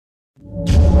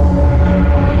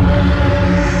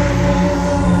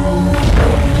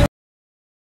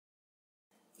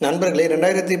நண்பர்களே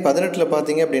 2018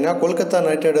 பார்த்தீங்க அப்படின்னா கொல்கத்தா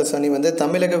நைட் ரைடர்ஸ் அணி வந்து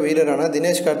தமிழக வீரரான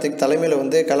தினேஷ் கார்த்திக் தலைமையில்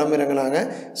வந்து களமிறங்கினாங்க.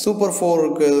 சூப்பர்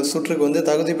 4 சுற்றுக்கு வந்து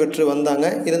தகுதி பெற்று வந்தாங்க.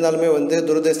 இருந்தாலுமே வந்து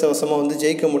துரதிர்ஷ்டவசமாக வந்து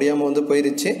ஜெயிக்க முடியாமல் வந்து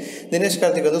போயிருச்சு. தினேஷ்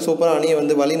கார்த்திக் வந்து சூப்பராக அணியை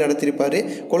வந்து வழி நடத்தியிருப்பார்.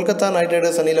 கொல்கத்தா நைட்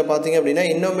ரைடர்ஸ் அணியில் பார்த்தீங்க அப்படின்னா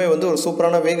இன்னுமே வந்து ஒரு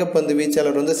சூப்பரான வேகப்பந்து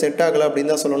வீச்சாளர் வந்து செட் ஆகலை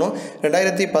அப்படின்னு தான் சொல்லணும்.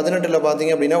 2018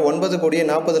 பார்த்தீங்க அப்படின்னா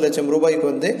 9,40,00,000 ரூபாய்க்கு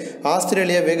வந்து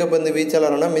ஆஸ்திரேலியா வேகப்பந்து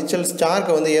வீச்சாளரான மிச்சல்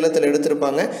ஸ்டார்க்கை வந்து ஏலத்தில்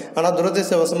எடுத்திருப்பாங்க. ஆனால்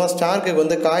துரதிர்ஷ்டவசமாக ஸ்டார்க்கு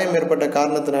வந்து காயம் ஏற்பட்ட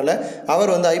காரணத்தினால அவர்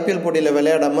வந்து IPL போட்டியில்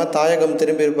விளையாடாமல் தாயகம்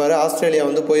திரும்பியிருப்பார். ஆஸ்திரேலியா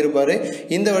வந்து போயிருப்பார்.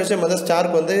 இந்த வருஷம் வந்து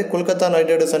ஸ்டார்க் வந்து கொல்கத்தா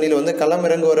நைட் ரைடர்ஸ் அணியில் வந்து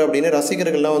களமிறங்குவார் அப்படின்னு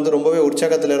ரசிகர்கள்லாம் வந்து ரொம்பவே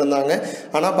உற்சாகத்தில் இருந்தாங்க.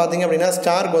 ஆனால் பார்த்தீங்க அப்படின்னா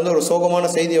ஸ்டார்க் வந்து ஒரு சோகமான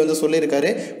செய்தியை வந்து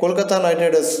சொல்லியிருக்காரு. கொல்கத்தா நைட்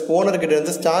ரைடர்ஸ் ஓனர்கிட்ட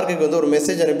இருந்து ஸ்டார்க்கு வந்து ஒரு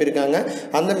மெசேஜ் அனுப்பியிருக்காங்க.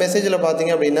 அந்த மெசேஜில்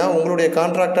பார்த்தீங்க அப்படின்னா உங்களுடைய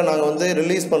கான்ட்ராக்டை நாங்கள் வந்து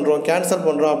ரிலீஸ் பண்ணுறோம், கேன்சல்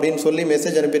பண்ணுறோம் அப்படின்னு சொல்லி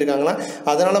மெசேஜ் அனுப்பியிருக்காங்களா.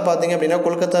 அதனால் பார்த்தீங்க அப்படின்னா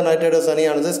கொல்கத்தா நைட் ரைடர்ஸ்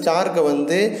அணியானது ஸ்டார்க்கை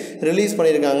வந்து ரிலீஸ்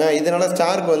பண்ணியிருக்காங்க. இதனால்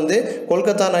ஸ்டார்க் வந்து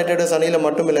கொல்கத்தா நைட் ரைடர்ஸ் அணியில்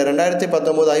மட்டும் இல்லை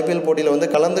 2019 IPL போட்டியில் வந்து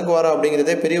கலந்துக்குவாரா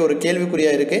அப்படிங்கிறதே பெரிய ஒரு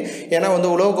கேள்விக்குறியாக இருக்குது. ஏன்னா வந்து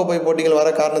உலகக்கோப்பை போட்டிகள் வர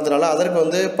காரணத்தினால அதற்கு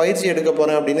வந்து பயிற்சி எடுக்க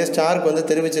போகிறேன் அப்படின்னு ஸ்டார்க் வந்து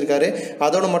தெரிவிச்சிருக்காரு.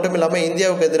 அதோடு மட்டும் இல்லாமல்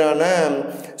இந்தியாவுக்கு எதிரான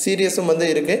சீரியஸும் வந்து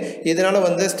இருக்குது. இதனால்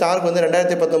வந்து ஸ்டார்க் வந்து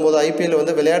 2019 IPL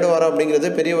வந்து விளையாடுவாரா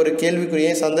அப்படிங்கிறது பெரிய ஒரு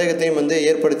கேள்விக்குறியை சந்தேகத்தையும் வந்து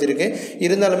ஏற்படுத்தியிருக்கு.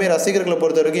 இருந்தாலுமே ரசிகர்களை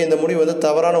பொறுத்த வரைக்கும் இந்த முடிவு வந்து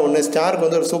தவறான ஒன்று. ஸ்டார்க்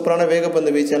வந்து ஒரு சூப்பரான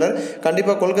வேகப்பந்து வீச்சாளர்.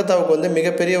 கண்டிப்பாக கொல்கத்தாவுக்கு வந்து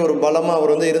மிகப்பெரிய ஒரு பலமாக அவர்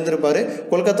வந்து இருந்திருப்பார்.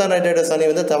 கொல்கத்தா நைட் ரைடர்ஸ் அணி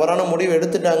வந்து தவறான முடிவு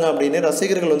எடுத்துட்டாங்க அப்படின்னு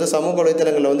ரசிகர்கள் வந்து சமூக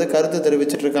வலைத்தளங்களில் வந்து கருத்து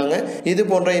தெரிவிச்சிட்டு இருக்காங்க. இது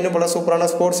போன்ற இன்னும் பல சூப்பரான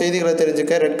ஸ்போர்ட்ஸ் செய்திகளை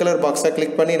தெரிஞ்சுக்க ரெட் கலர் பாக்ஸை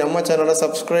கிளிக் பண்ணி நம்ம சேனலை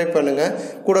சப்ஸ்கிரைப் பண்ணுங்கள்.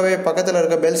 கூடவே பக்கத்தில்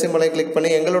இருக்க பெல் சிம்பலை கிளிக்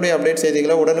பண்ணி எங்களுடைய அப்டேட்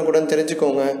செய்திகளை உடனுக்குடன்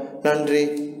தெரிஞ்சுக்கோங்க. நன்றி.